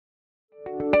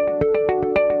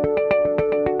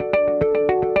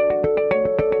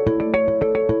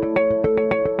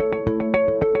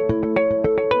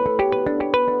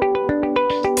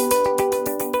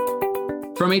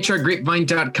from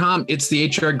hrgrapevine.com. It's the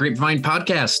HR Grapevine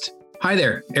podcast. Hi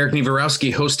there, Eric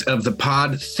Nieworowski, host of the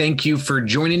pod. Thank you for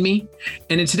joining me.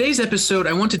 And in today's episode,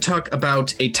 I want to talk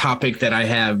about a topic that I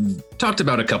have talked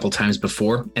about a couple times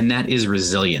before, and that is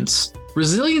resilience.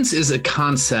 Resilience is a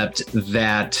concept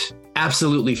that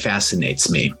absolutely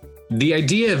fascinates me. The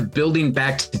idea of building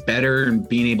back to better and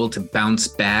being able to bounce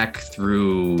back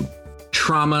through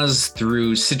traumas,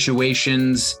 through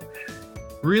situations,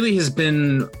 really has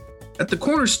been at the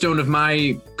cornerstone of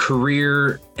my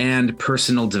career and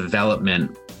personal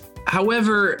development.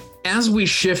 However, as we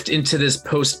shift into this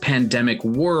post-pandemic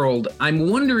world, I'm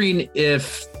wondering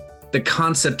if the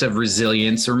concept of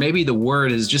resilience, or maybe the word,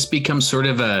 has just become sort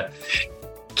of a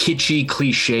kitschy,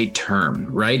 cliche term,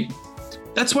 right?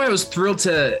 That's why I was thrilled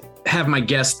to have my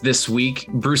guest this week,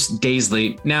 Bruce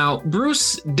Daisley. Now,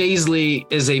 Bruce Daisley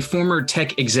is a former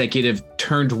tech executive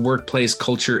turned workplace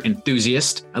culture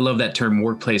enthusiast. I love that term,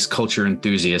 workplace culture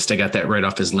enthusiast. I got that right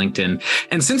off his LinkedIn.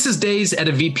 And since his days at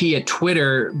a VP at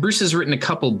Twitter, Bruce has written a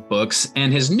couple books,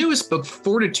 and his newest book,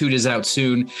 Fortitude, is out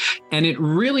soon. And it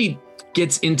really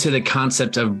gets into the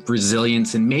concept of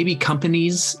resilience, and maybe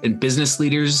companies and business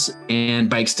leaders, and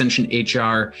by extension,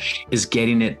 HR, is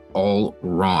getting it all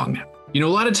wrong. You know, a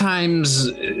lot of times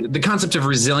the concept of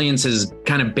resilience is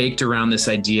kind of baked around this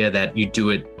idea that you do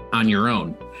it on your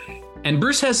own. And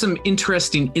Bruce has some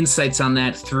interesting insights on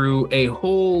that through a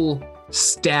whole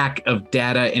stack of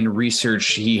data and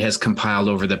research he has compiled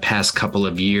over the past couple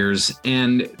of years.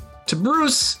 And to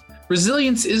Bruce,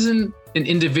 resilience isn't an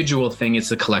individual thing,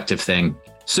 it's a collective thing.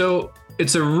 So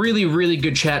it's a really, really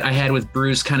good chat I had with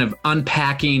Bruce, kind of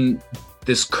unpacking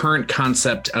this current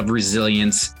concept of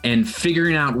resilience and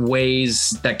figuring out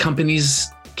ways that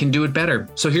companies can do it better.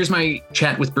 So here's my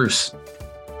chat with Bruce.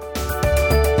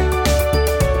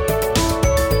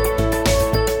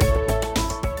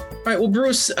 All right, well,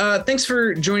 Bruce, thanks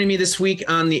for joining me this week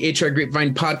on the HR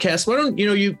Grapevine podcast. Why don't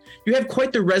you have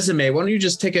quite the resume. Why don't you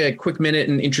just take a quick minute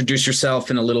and introduce yourself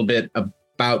and a little bit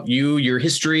about you, your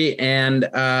history, and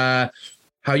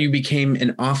how you became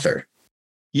an author?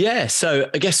 Yeah, so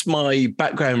I guess my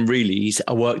background really is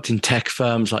I worked in tech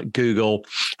firms like Google,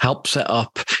 helped set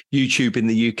up YouTube in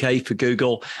the UK for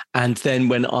Google, and then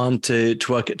went on to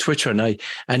work at Twitter. And I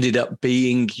ended up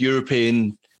being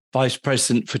European vice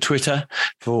president for Twitter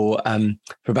for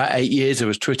about 8 years. I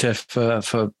was Twitter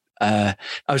for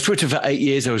 8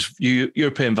 years. I was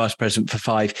European vice president for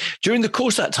 5. During the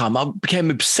course of that time, I became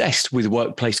obsessed with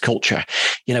workplace culture.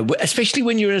 You know, especially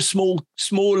when you're in a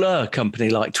smaller company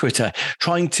like Twitter,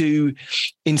 trying to,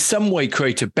 in some way,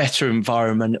 create a better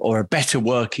environment or a better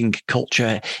working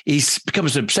culture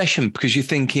becomes an obsession, because you're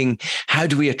thinking, how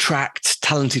do we attract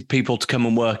talented people to come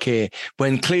and work here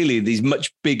when clearly these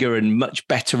much bigger and much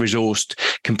better resourced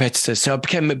competitors? So I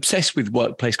became obsessed with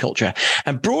workplace culture,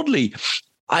 and broadly,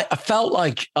 I felt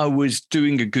like I was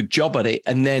doing a good job at it.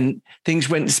 And then things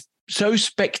went so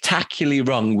spectacularly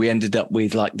wrong. We ended up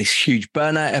with like this huge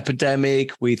burnout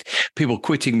epidemic, with people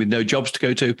quitting with no jobs to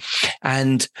go to.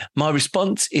 And my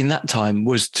response in that time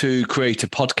was to create a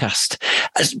podcast,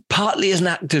 partly as an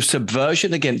act of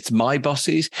subversion against my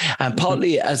bosses, and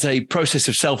partly as a process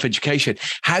of self-education.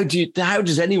 How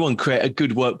does anyone create a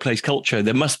good workplace culture?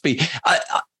 There must be,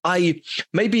 I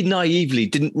maybe naively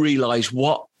didn't realize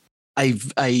what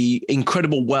a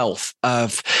incredible wealth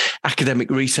of academic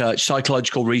research,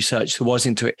 psychological research there was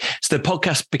into it. So the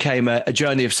podcast became a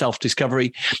journey of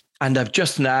self-discovery. And I've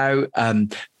just now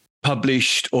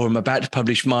published, or I'm about to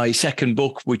publish, my second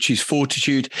book, which is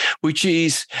Fortitude, which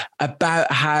is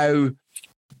about how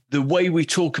the way we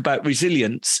talk about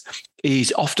resilience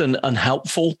is often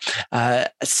unhelpful,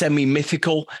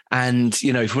 semi-mythical. And,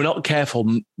 you know, if we're not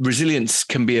careful, resilience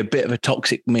can be a bit of a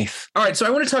toxic myth. All right. So I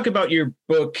want to talk about your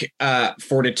book,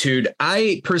 Fortitude.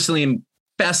 I personally am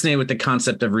fascinated with the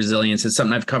concept of resilience. It's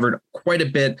something I've covered quite a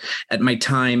bit at my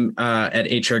time at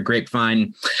HR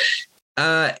Grapevine.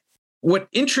 What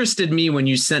interested me when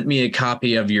you sent me a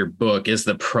copy of your book is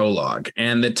the prologue.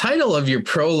 And the title of your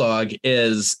prologue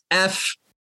is F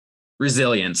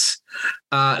Resilience.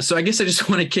 So I guess I just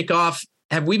want to kick off.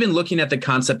 Have we been looking at the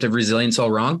concept of resilience all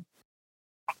wrong?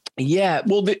 Yeah,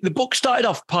 well, the book started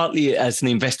off partly as an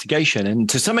investigation. And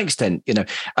to some extent, you know,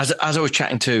 as I was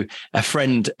chatting to a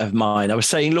friend of mine, I was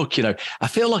saying, look, you know, I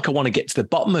feel like I want to get to the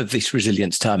bottom of this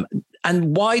resilience term.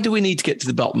 And why do we need to get to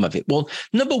the bottom of it? Well,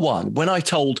 number one, when I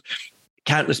told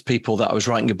countless people that I was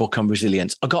writing a book on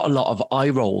resilience, I got a lot of eye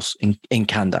rolls in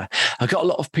Canada. I got a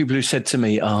lot of people who said to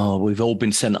me, "Oh, we've all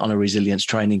been sent on a resilience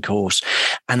training course."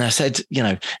 And I said,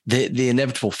 the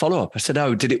inevitable follow-up. I said,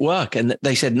 "Oh, did it work?" And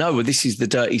they said, "No, well, this is the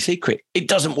dirty secret. It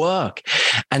doesn't work."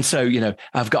 And so,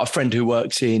 I've got a friend who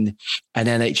works in an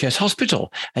NHS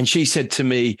hospital, and she said to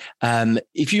me,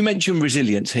 "If you mention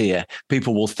resilience here,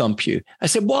 people will thump you." I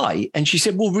said, "Why?" And she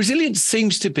said, "Well, resilience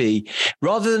seems to be,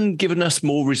 rather than giving us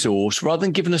more resource, rather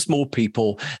than giving us more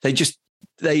people, they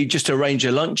just arrange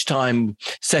a lunchtime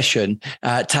session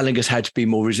telling us how to be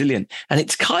more resilient. And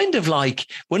it's kind of like,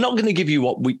 we're not going to give you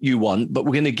what you want, but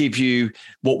we're going to give you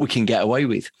what we can get away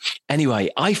with." Anyway,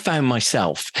 I found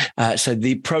myself, so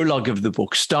the prologue of the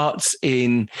book starts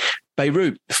in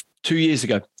Beirut 2 years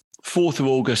ago. 4th of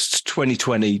August,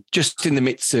 2020, just in the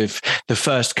midst of the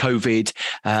first COVID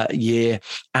year.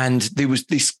 And there was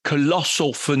this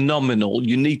colossal, phenomenal,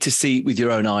 you need to see it with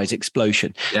your own eyes,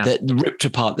 explosion that ripped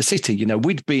apart the city.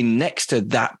 We'd been next to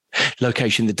that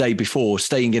location the day before,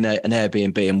 staying in an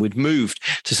Airbnb, and we'd moved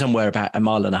to somewhere about 1.5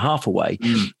 miles away.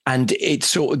 And it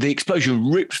sort of, the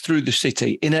explosion ripped through the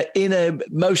city in a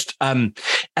most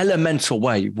elemental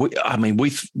way.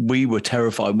 We were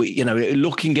terrified.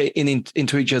 Looking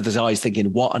into each other's eyes,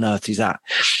 thinking, "What on earth is that?"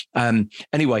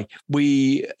 Anyway,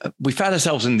 we found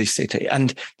ourselves in this city,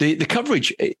 and the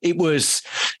coverage, it was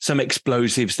some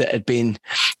explosives that had been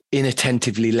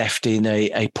inattentively left in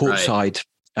a portside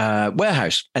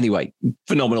warehouse. Anyway,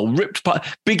 phenomenal, ripped apart,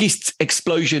 biggest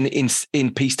explosion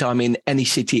in peacetime in any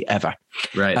city ever.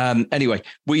 Right. Anyway,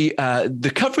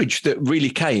 the coverage that really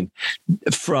came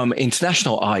from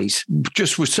international eyes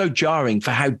just was so jarring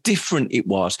for how different it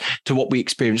was to what we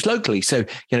experienced locally. So,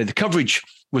 the coverage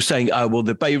was saying, "Oh, well,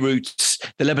 the Beiruts,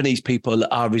 the Lebanese people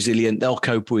are resilient. They'll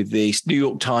cope with this." New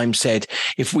York Times said,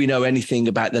 "If we know anything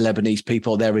about the Lebanese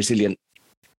people, they're resilient."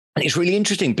 And it's really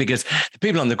interesting because the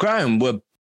people on the ground were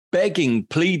begging,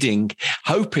 pleading,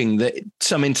 hoping that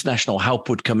some international help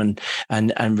would come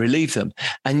and relieve them.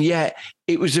 And yet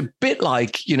it was a bit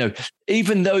like,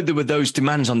 even though there were those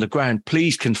demands on the ground,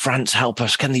 "Please, can France help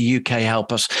us? Can the UK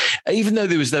help us?" Even though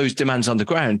there was those demands on the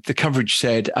ground, the coverage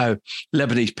said, "Oh,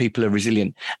 Lebanese people are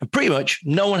resilient." And pretty much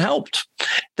no one helped.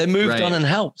 They moved on and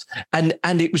helped. And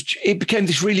it became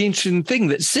this really interesting thing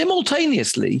that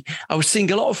simultaneously, I was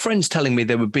seeing a lot of friends telling me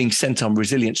they were being sent on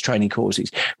resilience training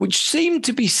courses, which seemed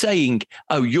to be saying,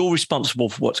 "Oh, you're responsible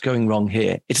for what's going wrong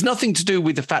here." It's nothing to do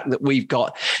with the fact that we've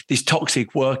got this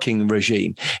toxic working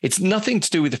regime. It's nothing to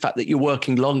do with the fact that you're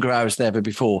working longer hours than ever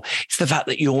before. It's the fact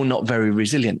that you're not very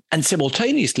resilient. And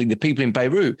simultaneously, the people in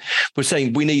Beirut were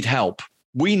saying, "We need help.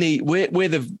 We're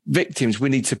the victims. We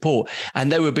need support."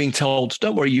 And they were being told,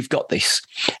 "Don't worry, you've got this."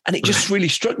 And it just really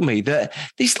struck me that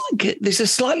there's a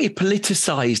slightly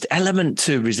politicized element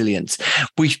to resilience.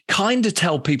 We kind of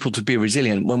tell people to be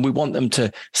resilient when we want them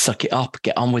to suck it up,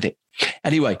 get on with it.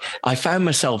 Anyway, I found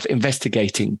myself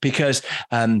investigating because,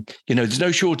 there's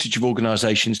no shortage of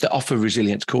organizations that offer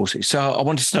resilience courses. So I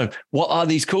wanted to know, what are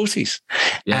these courses?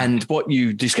 Yeah. And what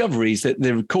you discover is that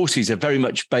the courses are very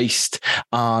much based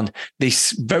on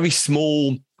this very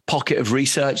small pocket of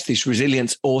research, this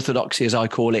resilience orthodoxy, as I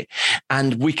call it.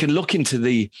 And we can look into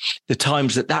the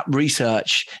times that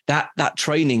research, that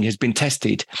training has been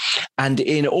tested. And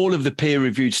in all of the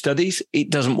peer-reviewed studies, it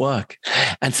doesn't work.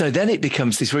 And so then it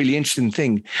becomes this really interesting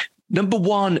thing. Number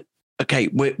one, okay,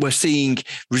 we're seeing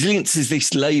resilience as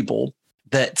this label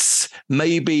that's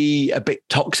maybe a bit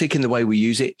toxic in the way we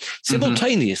use it.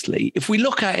 Simultaneously, if we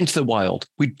look out into the wild,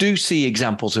 we do see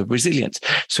examples of resilience.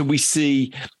 So we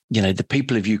see, the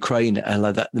people of Ukraine are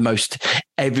like the most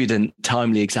evident,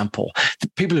 timely example. The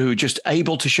people who are just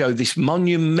able to show this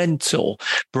monumental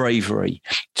bravery.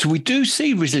 So we do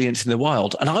see resilience in the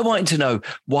wild. And I wanted to know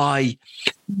why,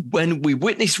 when we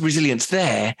witness resilience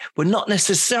there, we're not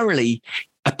necessarily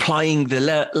applying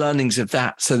the learnings of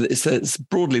that. So it's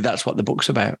broadly, that's what the book's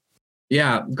about.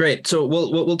 Yeah, great. So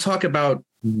we'll talk about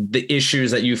the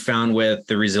issues that you found with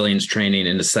the resilience training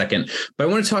in a second. But I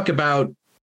want to talk about,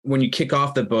 when you kick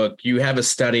off the book, you have a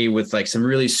study with like some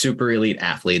really super elite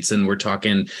athletes, and we're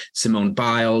talking Simone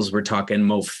Biles, we're talking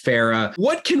Mo Farah.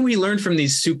 What can we learn from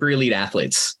these super elite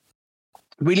athletes?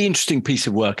 Really interesting piece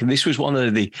of work. And this was one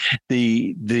of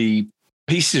the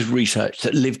pieces of research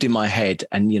that lived in my head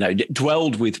and,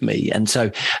 dwelled with me. And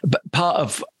so part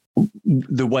of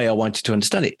the way I wanted to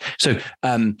understand it. So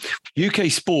UK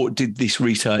Sport did this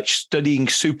research studying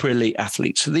super elite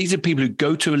athletes. So these are people who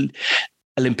go to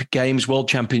Olympic Games, World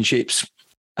Championships.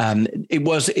 It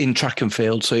was in track and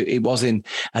field, so it was in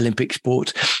Olympic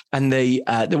sport. And they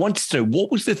wanted to know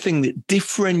what was the thing that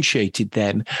differentiated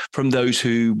them from those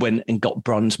who went and got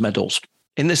bronze medals.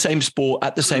 in the same sport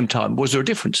at the same time. Was there a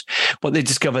difference? What they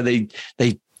discovered,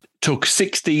 they took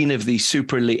 16 of these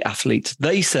super elite athletes.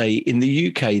 They say in the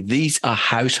UK, these are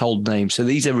household names. So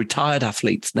these are retired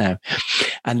athletes now.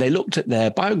 And they looked at their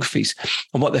biographies.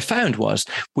 And what they found was,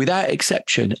 without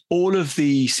exception, all of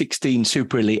the 16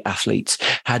 super elite athletes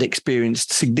had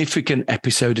experienced significant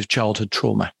episode of childhood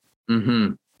trauma.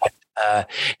 Mm-hmm.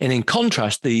 And in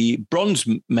contrast, the bronze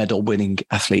medal winning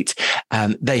athletes,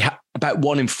 about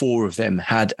 1 in 4 of them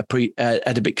had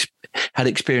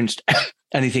experienced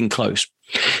anything close.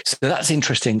 So that's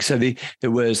interesting. So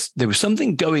there was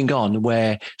something going on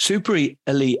where super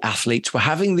elite athletes were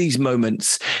having these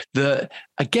moments that,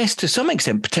 I guess, to some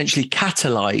extent, potentially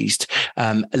catalyzed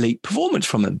elite performance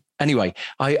from them. Anyway,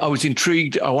 I was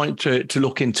intrigued. I wanted to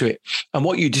look into it. And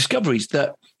what you discover is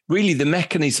that really the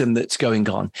mechanism that's going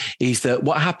on is that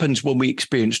what happens when we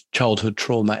experience childhood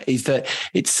trauma is that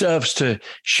it serves to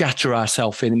shatter our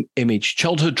self-image.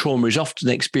 Childhood trauma is often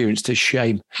experienced as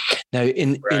shame. Now,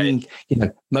 in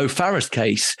Mo Farah's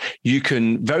case, you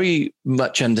can very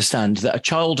much understand that a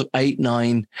child of 8,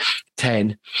 9,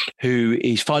 10 who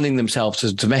is finding themselves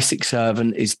as a domestic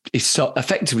servant is so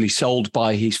effectively sold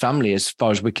by his family, as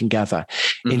far as we can gather,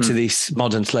 into this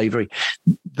modern slavery.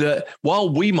 That while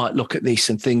we might look at this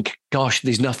and think, gosh,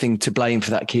 there's nothing to blame for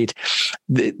that kid,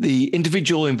 the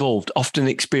individual involved often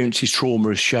experiences trauma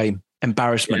as shame,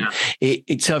 embarrassment. Yeah.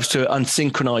 It serves to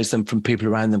unsynchronize them from people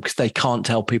around them because they can't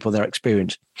tell people their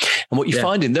experience. And what you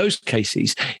find in those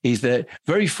cases is that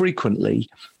very frequently,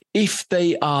 if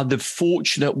they are the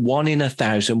fortunate 1 in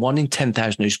 1,000, 1 in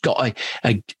 10,000 who's got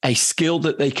a skill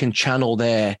that they can channel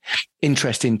their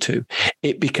interest into,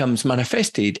 it becomes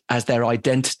manifested as their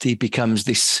identity becomes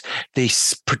this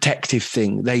protective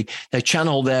thing. They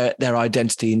channel their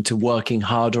identity into working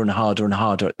harder and harder and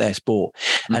harder at their sport.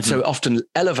 And so it often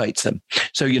elevates them.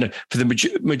 So, for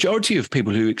the majority of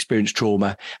people who experience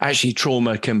trauma, actually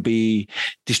trauma can be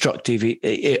destructive.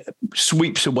 It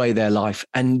sweeps away their life.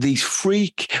 And these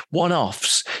freak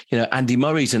one-offs, Andy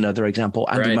Murray's another example.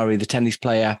 Andy Murray, the tennis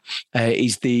player,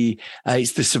 is the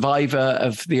survivor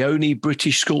of the only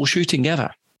British school shooting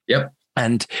ever. Yep.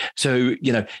 And so,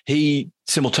 he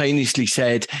simultaneously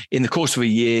said in the course of a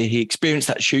year, he experienced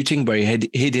that shooting where he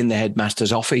hid in the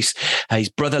headmaster's office. His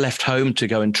brother left home to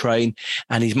go and train,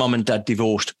 and his mum and dad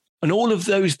divorced. And all of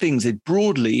those things are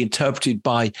broadly interpreted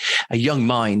by a young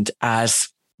mind as,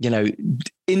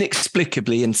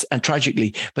 inexplicably and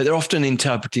tragically, but they're often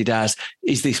interpreted as,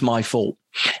 is this my fault?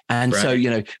 And so,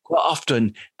 quite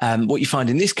often what you find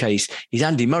in this case is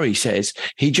Andy Murray says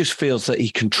he just feels that he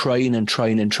can train and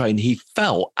train and train. He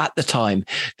felt at the time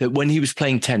that when he was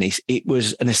playing tennis, it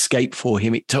was an escape for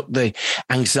him. It took the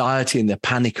anxiety and the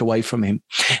panic away from him.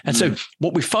 And so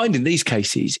what we find in these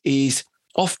cases is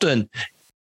often,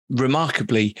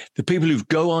 remarkably, the people who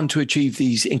go on to achieve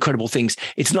these incredible things,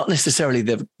 it's not necessarily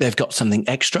they've got something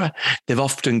extra. They've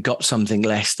often got something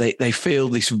less. They feel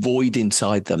this void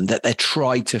inside them that they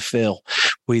try to fill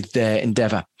with their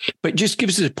endeavor. But it just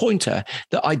gives us a pointer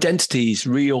that identity is a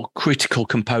real critical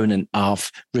component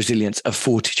of resilience, of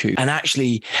fortitude. And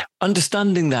actually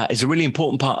understanding that is a really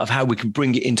important part of how we can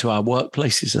bring it into our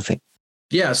workplaces, I think.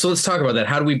 Yeah. So let's talk about that.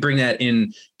 How do we bring that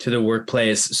in to the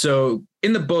workplace? So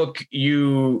in the book,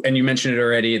 you mentioned it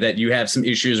already, that you have some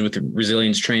issues with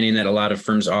resilience training that a lot of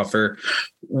firms offer.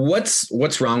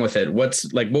 What's wrong with it? What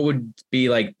would be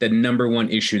like the number one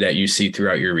issue that you see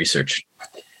throughout your research?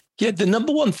 Yeah, the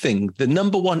number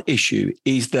one issue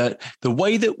is that the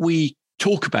way that we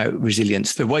talk about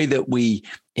resilience, the way that we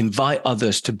invite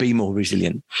others to be more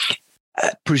resilient,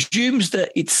 presumes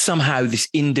that it's somehow this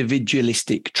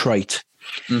individualistic trait.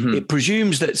 It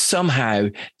presumes that somehow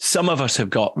some of us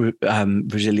have got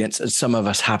resilience and some of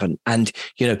us haven't. And,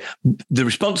 the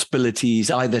responsibility is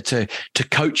either to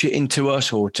coach it into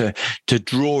us or to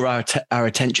draw our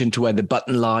attention to where the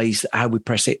button lies, how we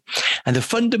press it. And the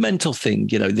fundamental thing,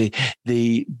 the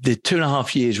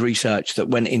 2.5 years research that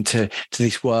went into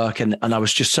this work, and I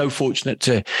was just so fortunate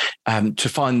to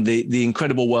find the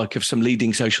incredible work of some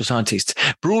leading social scientists.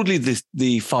 Broadly,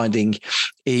 the finding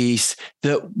is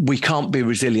that we can't be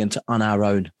resilient on our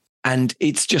own. And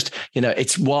it's just,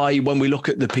 it's why when we look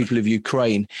at the people of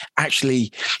Ukraine,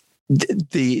 actually,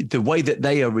 the way that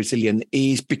they are resilient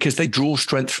is because they draw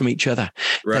strength from each other.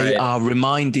 Right. They are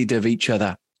reminded of each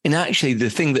other. And actually,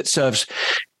 the thing that serves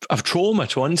of trauma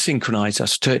to unsynchronize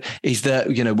us is that,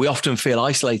 we often feel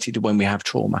isolated when we have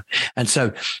trauma. And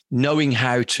so knowing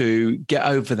how to get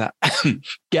over that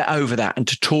and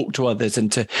to talk to others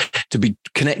and to be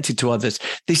connected to others,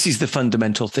 this is the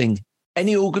fundamental thing.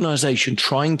 any organization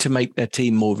trying to make their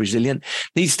team more resilient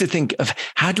needs to think of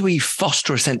how do we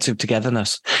foster a sense of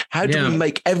togetherness? How do we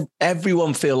make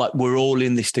everyone feel like we're all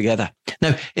in this together?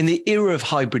 Now, in the era of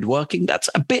hybrid working, that's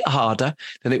a bit harder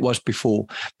than it was before.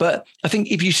 But I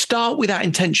think if you start with that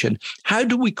intention, how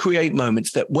do we create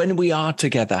moments that when we are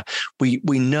together, we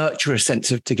nurture a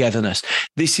sense of togetherness?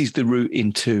 This is the route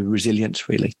into resilience,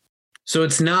 really. So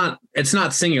it's not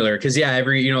singular, because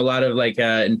a lot of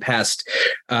in past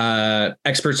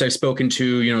experts I've spoken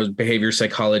to, behavior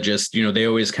psychologists, they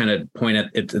always kind of point at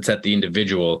it's at the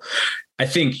individual. I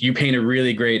think you paint a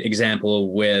really great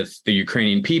example with the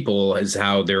Ukrainian people as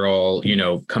how they're all,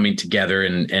 coming together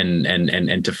and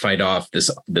to fight off this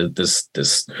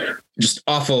just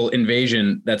awful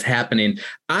invasion that's happening.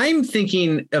 I'm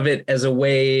thinking of it as a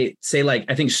way, say,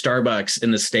 I think Starbucks in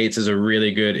the States is a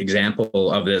really good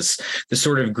example of this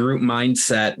sort of group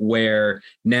mindset where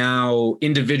now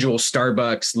individual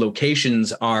Starbucks locations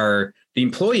the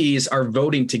employees are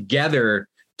voting together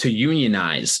to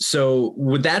unionize. So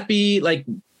would that be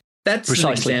that's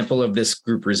Precisely. An example of this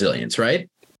group resilience, right?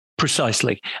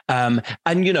 Precisely. And,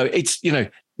 it's,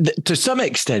 to some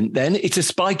extent, then it's a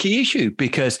spiky issue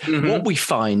because what we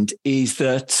find is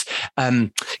that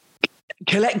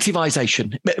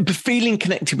collectivization, feeling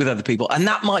connected with other people, and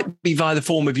that might be via the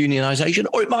form of unionization,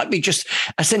 or it might be just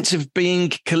a sense of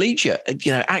being collegiate,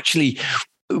 actually.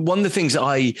 One of the things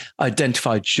I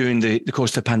identified during the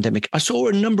course of the pandemic, I saw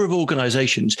a number of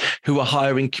organizations who were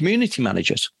hiring community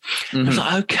managers. I was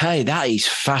like, okay, that is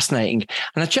fascinating.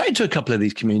 And I chatted to a couple of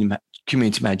these community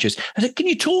managers. I said, can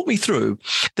you talk me through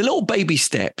the little baby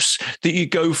steps that you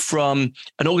go from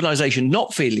an organization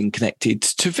not feeling connected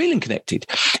to feeling connected?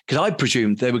 Because I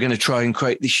presumed they were going to try and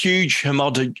create this huge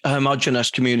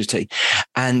homogenous community.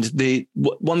 And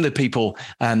one of the people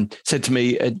said to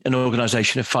me, an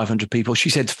organization of 500 people, she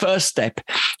said, the first step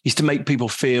is to make people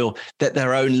feel that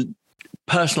their own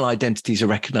personal identities are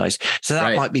recognized. So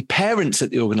that might be parents at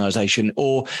the organization,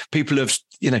 or people of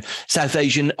South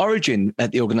Asian origin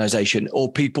at the organization,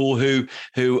 or people who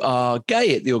are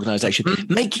gay at the organization,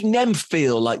 making them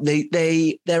feel like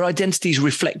their identity is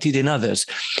reflected in others,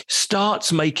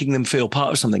 starts making them feel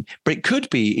part of something. But it could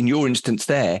be, in your instance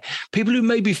there, people who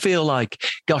maybe feel like,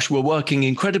 gosh, we're working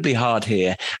incredibly hard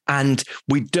here, and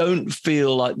we don't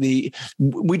feel like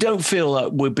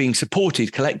we're being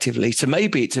supported collectively. So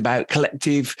maybe it's about collective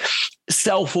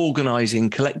self-organizing,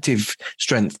 collective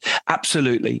strength.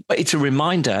 Absolutely. But it's a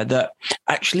reminder that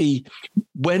actually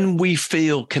when we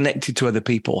feel connected to other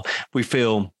people, we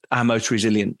feel our most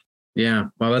resilient. Yeah.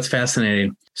 Well, that's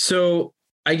fascinating. So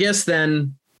I guess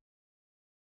then,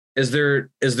 is there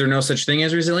no such thing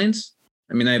as resilience?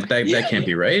 I mean, that can't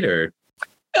be right, or?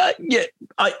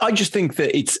 I just think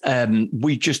that it's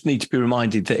we just need to be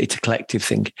reminded that it's a collective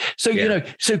thing. So,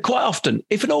 so quite often,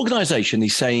 if an organization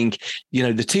is saying,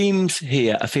 the teams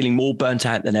here are feeling more burnt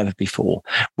out than ever before,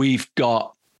 we've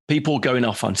got people going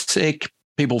off on sick,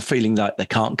 people feeling like they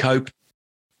can't cope.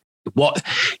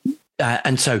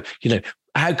 And so,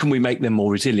 how can we make them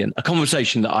more resilient? A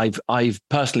conversation that I've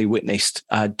personally witnessed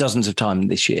dozens of times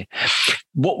this year.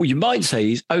 What you might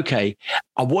say is, okay,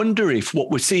 I wonder if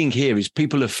what we're seeing here is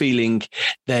people are feeling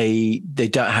they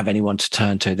don't have anyone to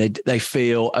turn to. They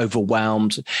feel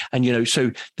overwhelmed. And,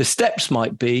 so the steps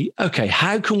might be, okay,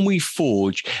 how can we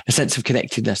forge a sense of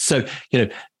connectedness? So,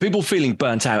 people feeling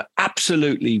burnt out,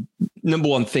 absolutely. Number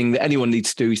one thing that anyone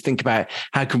needs to do is think about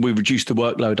how can we reduce the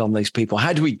workload on these people?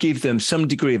 How do we give them some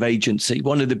degree of agency?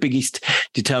 One of the biggest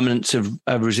determinants of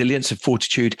resilience, of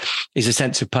fortitude, is a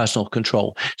sense of personal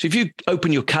control. So if you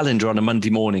open your calendar on a Monday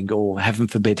morning, or heaven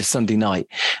forbid, a Sunday night,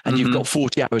 and you've got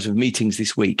 40 hours of meetings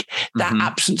this week, that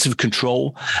absence of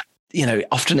control,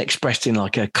 often expressed in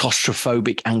like a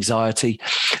claustrophobic anxiety,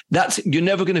 you're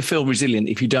never going to feel resilient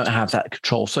if you don't have that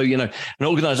control. So, an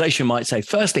organization might say,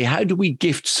 firstly, how do we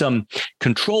gift some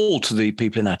control to the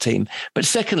people in our team? But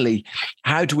secondly,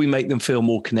 how do we make them feel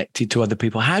more connected to other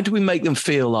people? How do we make them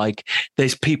feel like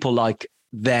there's people like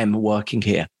them working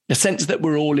here? The sense that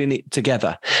we're all in it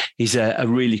together is a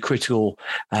really critical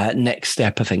next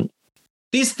step, I think.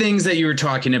 These things that you were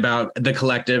talking about, the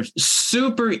collective,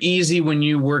 super easy when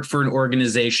you work for an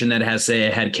organization that has, say,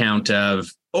 a head count of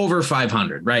over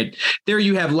 500, right? There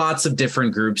you have lots of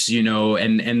different groups,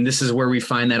 and this is where we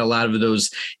find that a lot of those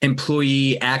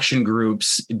employee action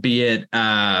groups, be it,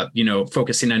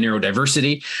 focusing on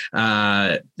neurodiversity,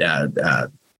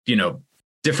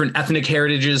 different ethnic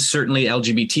heritages, certainly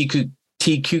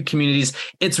LGBTQ communities,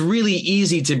 it's really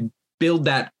easy to build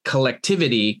that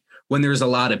collectivity when there's a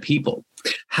lot of people.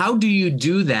 How do you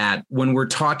do that when we're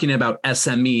talking about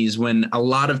SMEs, when a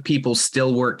lot of people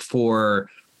still work for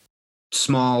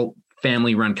small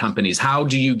family-run companies? How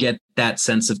do you get that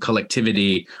sense of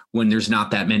collectivity when there's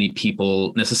not that many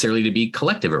people necessarily to be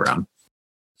collective around?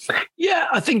 Yeah,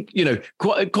 I think,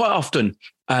 quite often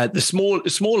the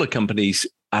smaller companies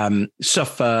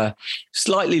suffer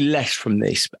slightly less from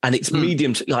this, and it's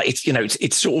medium, like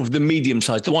it's sort of the medium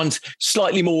size, the ones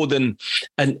slightly more than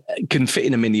and can fit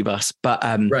in a minibus, but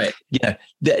right,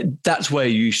 that's where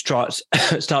you start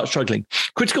struggling.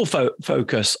 Critical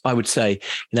focus, I would say,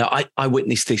 I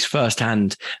witnessed this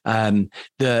firsthand.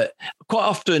 That quite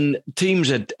often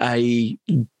teams are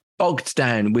bogged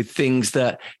down with things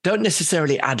that don't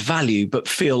necessarily add value, but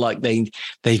feel like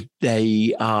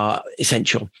they are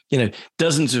essential.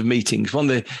 Dozens of meetings. One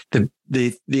of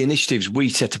the initiatives we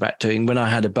set about doing when I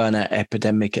had a burnout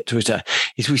epidemic at Twitter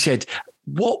is we said,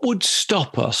 what would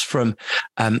stop us from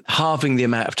halving the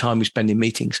amount of time we spend in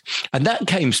meetings? And that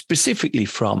came specifically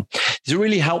from, it's a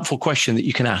really helpful question that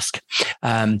you can ask.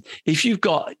 If you've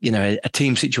got, a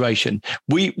team situation,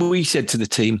 we said to the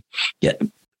team,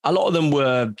 a lot of them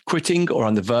were quitting or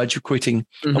on the verge of quitting.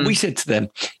 Mm-hmm. And we said to them,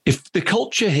 if the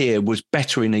culture here was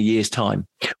better in a year's time,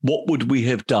 what would we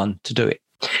have done to do it?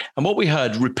 And what we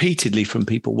heard repeatedly from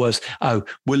people was,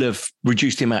 we'll have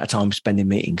reduced the amount of time we spend in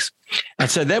meetings.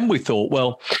 And so then we thought,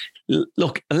 well,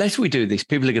 look, unless we do this,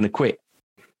 people are going to quit.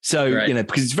 So, right.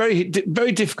 Because it's very,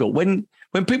 very difficult. When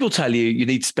people tell you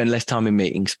need to spend less time in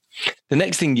meetings, the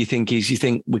next thing you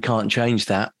think we can't change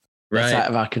that. Right. It's out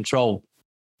of our control.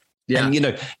 Yeah.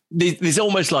 And, there's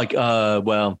almost like,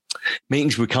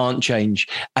 meetings we can't change.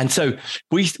 And so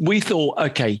we thought,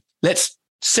 okay, let's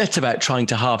set about trying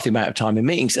to halve the amount of time in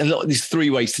meetings. And look, there's 3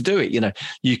 ways to do it.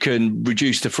 You can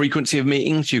reduce the frequency of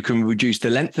meetings, you can reduce the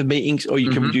length of meetings, or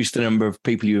you can reduce the number of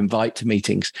people you invite to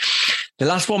meetings. The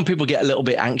last one, people get a little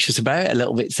bit anxious about, a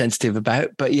little bit sensitive about.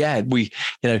 But yeah,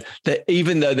 that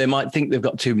even though they might think they've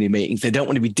got too many meetings, they don't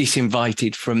want to be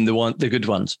disinvited from the good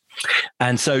ones.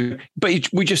 And so, but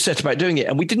we just set about doing it.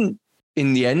 And we didn't,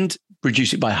 in the end,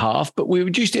 reduce it by half, but we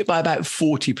reduced it by about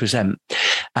 40%.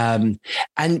 And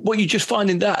what you just find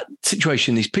in that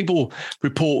situation is people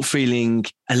report feeling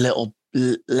a little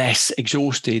less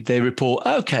exhausted. They report,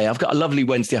 okay, I've got a lovely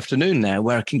Wednesday afternoon now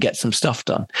where I can get some stuff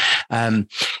done.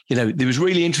 There was a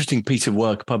really interesting piece of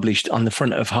work published on the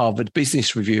front of Harvard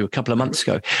Business Review a couple of months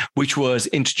ago, which was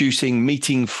introducing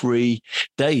meeting-free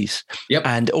days. Yep.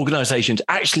 And organizations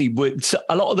actually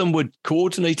a lot of them were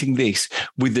coordinating this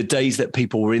with the days that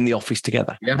people were in the office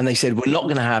together. Yep. And they said, we're not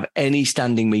going to have any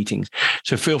standing meetings.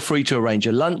 So feel free to arrange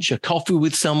a lunch, a coffee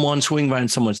with someone, swing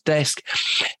around someone's desk.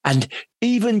 And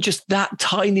even just that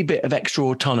tiny bit of extra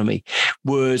autonomy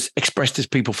was expressed as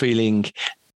people feeling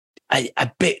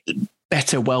a bit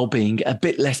better well-being, a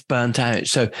bit less burnt out.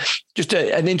 So just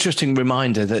an interesting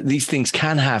reminder that these things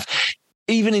can have,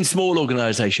 even in small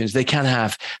organizations, they can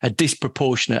have a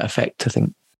disproportionate effect, I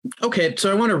think. Okay,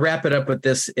 so I want to wrap it up with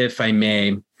this, if I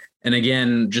may. And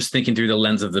again, just thinking through the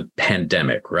lens of the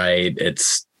pandemic, right?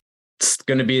 It's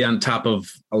going to be on top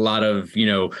of a lot of,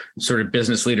 sort of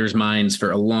business leaders' minds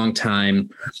for a long time.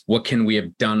 What can we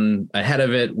have done ahead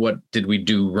of it? What did we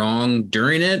do wrong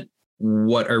during it?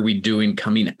 What are we doing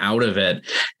coming out of it?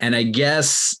 And I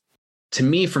guess, to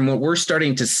me, from what we're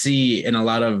starting to see in a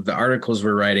lot of the articles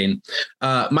we're writing,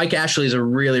 Mike Ashley is a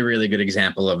really, really good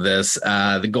example of this.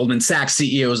 The Goldman Sachs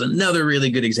CEO is another really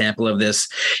good example of this.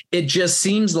 It just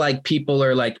seems like people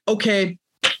are like, okay.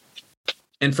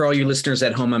 And for all you listeners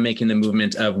at home, I'm making the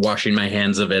movement of washing my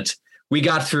hands of it. We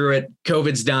got through it.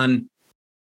 COVID's done.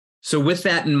 So with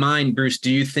that in mind, Bruce,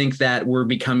 do you think that we're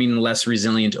becoming less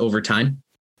resilient over time?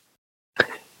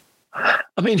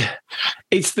 I mean,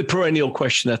 it's the perennial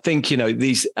question. I think,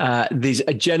 there's a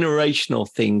generational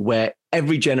thing where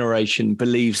every generation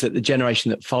believes that the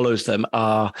generation that follows them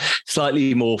are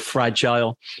slightly more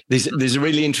fragile. There's a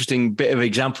really interesting bit of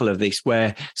example of this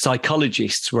where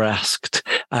psychologists were asked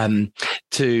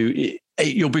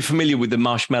you'll be familiar with the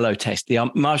marshmallow test. The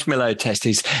marshmallow test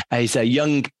is a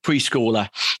young preschooler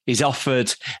is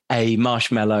offered a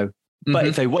marshmallow. But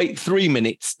if they wait 3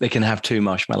 minutes, they can have 2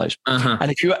 marshmallows. Uh-huh.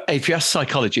 And if you ask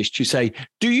psychologists, you say,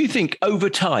 do you think over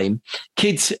time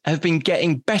kids have been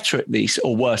getting better at this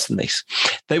or worse than this?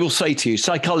 They will say to you,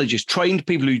 psychologists, trained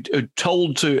people who are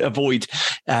told to avoid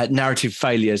narrative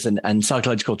failures and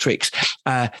psychological tricks,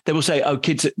 they will say,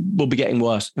 kids will be getting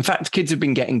worse. In fact, kids have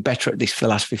been getting better at this for the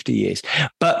last 50 years.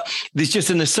 But there's just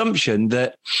an assumption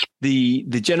that the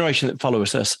generation that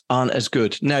follows us aren't as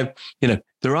good. Now,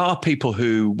 there are people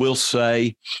who will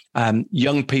say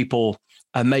young people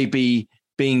are maybe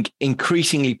being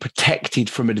increasingly protected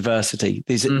from adversity.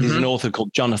 There's an author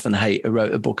called Jonathan Haidt who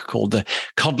wrote a book called The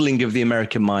Coddling of the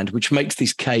American Mind, which makes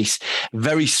this case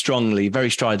very strongly,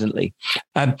 very stridently.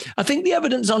 I think the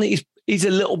evidence on it is a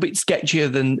little bit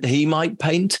sketchier than he might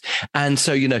paint. And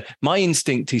so, my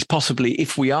instinct is possibly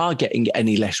if we are getting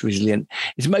any less resilient,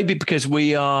 it's maybe because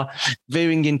we are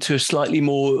veering into a slightly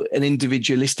more an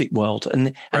individualistic world.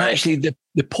 And actually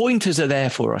the pointers are there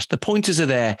for us. The pointers are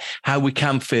there how we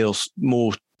can feel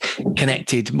more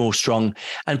connected, more strong.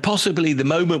 And possibly the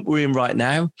moment we're in right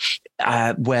now,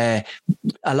 where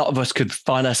a lot of us could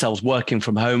find ourselves working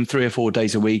from home 3 or 4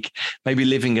 days a week, maybe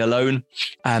living alone.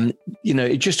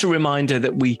 It's just a reminder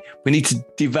that we need to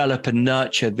develop and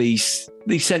nurture these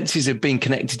senses of being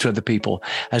connected to other people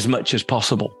as much as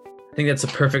possible. I think that's a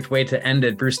perfect way to end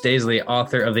it. Bruce Daisley,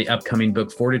 author of the upcoming book,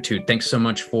 Fortitude. Thanks so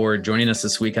much for joining us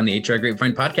this week on the HR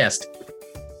Grapevine podcast.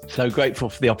 So grateful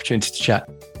for the opportunity to chat.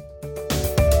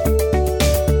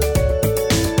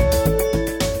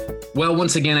 Well,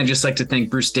 once again, I'd just like to thank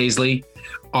Bruce Daisley,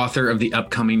 author of the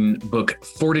upcoming book,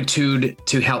 Fortitude,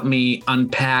 to help me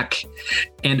unpack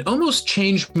and almost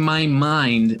change my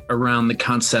mind around the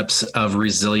concepts of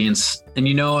resilience. And,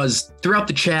 as throughout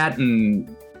the chat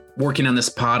and working on this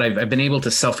pod, I've been able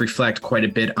to self-reflect quite a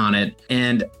bit on it.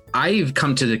 And I've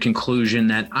come to the conclusion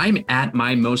that I'm at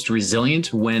my most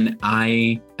resilient when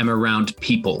I am around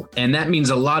people. And that means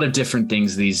a lot of different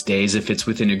things these days. If it's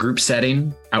within a group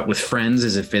setting, out with friends,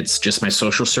 as if it's just my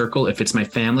social circle, if it's my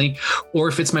family, or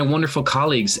if it's my wonderful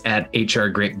colleagues at HR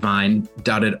Grapevine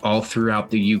dotted all throughout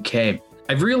the UK.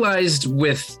 I've realized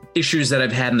with issues that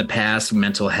I've had in the past,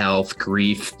 mental health,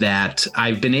 grief, that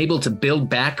I've been able to build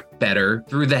back better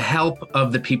through the help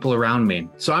of the people around me.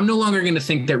 So I'm no longer going to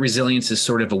think that resilience is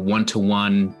sort of a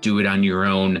one-to-one, do it on your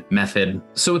own method.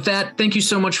 So with that, thank you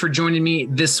so much for joining me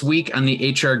this week on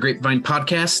the HR Grapevine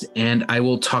podcast, and I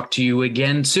will talk to you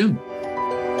again soon.